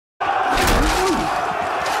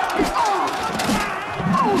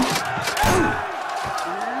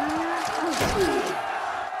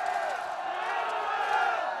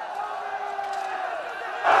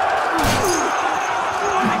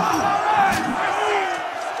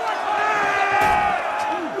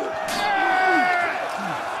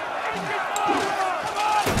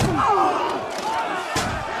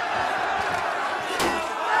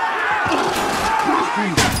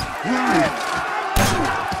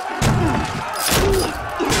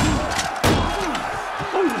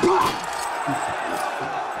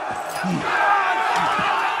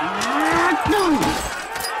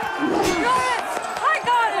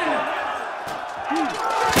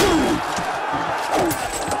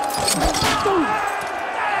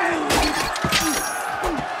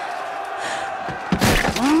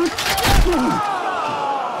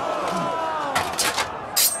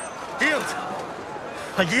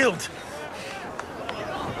I yield.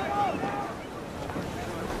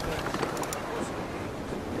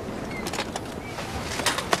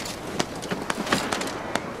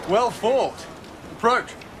 Well fought.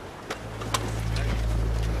 Approach.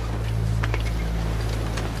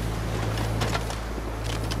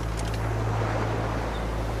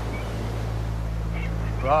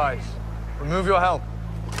 Rise. Remove your helm.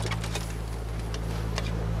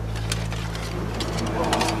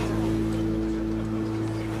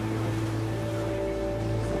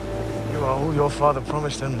 You are all your father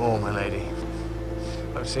promised and more, my lady.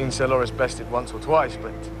 I've seen Sir Loris bested once or twice,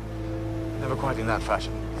 but never quite in that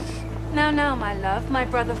fashion. Now, my love, my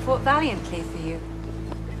brother fought valiantly for you.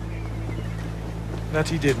 That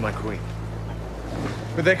he did, my queen.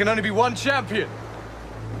 But there can only be one champion.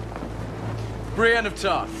 Brienne of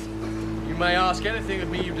Tarth. You may ask anything of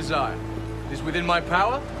me you desire. It is within my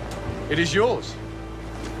power. It is yours.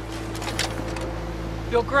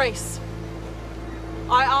 Your Grace,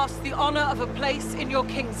 I ask the honor of a place in your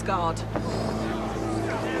Kingsguard.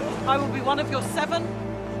 I will be one of your 7,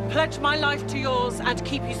 pledge my life to yours, and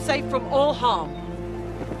keep you safe from all harm.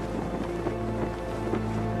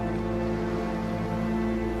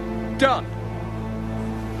 Done.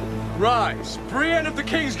 Rise, Brienne of the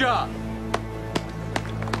Kingsguard.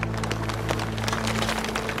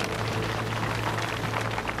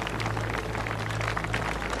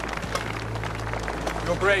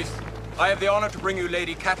 Your Grace, I have the honor to bring you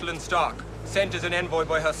Lady Catelyn Stark, sent as an envoy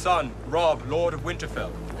by her son, Robb, Lord of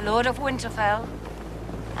Winterfell. Lord of Winterfell,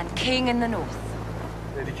 and King in the North.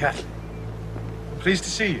 Lady Catelyn, I'm pleased to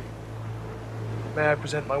see you. May I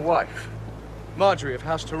present my wife? Marjorie of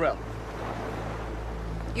House Tyrell.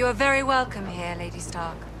 You are very welcome here, Lady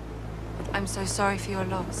Stark. I'm so sorry for your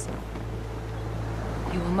loss.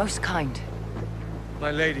 You were most kind.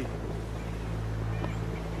 My lady,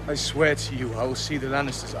 I swear to you, I will see the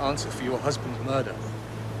Lannisters answer for your husband's murder.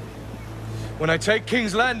 When I take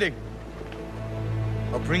King's Landing,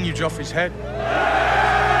 I'll bring you Joffrey's head.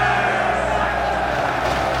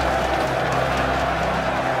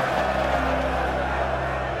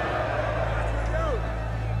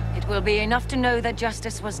 It will be enough to know that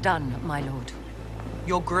justice was done, my lord.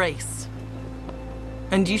 Your Grace.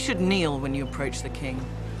 And you should kneel when you approach the king.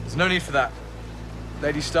 There's no need for that.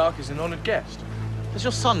 Lady Stark is an honored guest. Has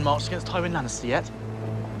your son marched against Tywin Lannister yet?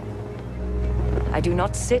 I do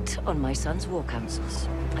not sit on my son's war councils.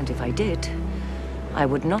 And if I did, I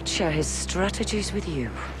would not share his strategies with you.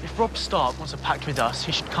 If Robb Stark wants a pact with us,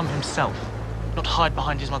 he should come himself, not hide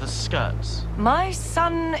behind his mother's skirts. My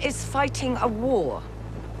son is fighting a war,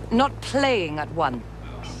 not playing at one.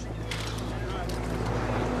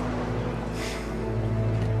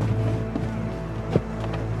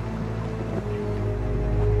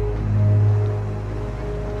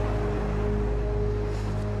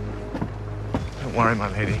 Don't worry, my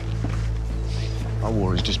lady. Our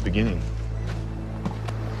war is just beginning.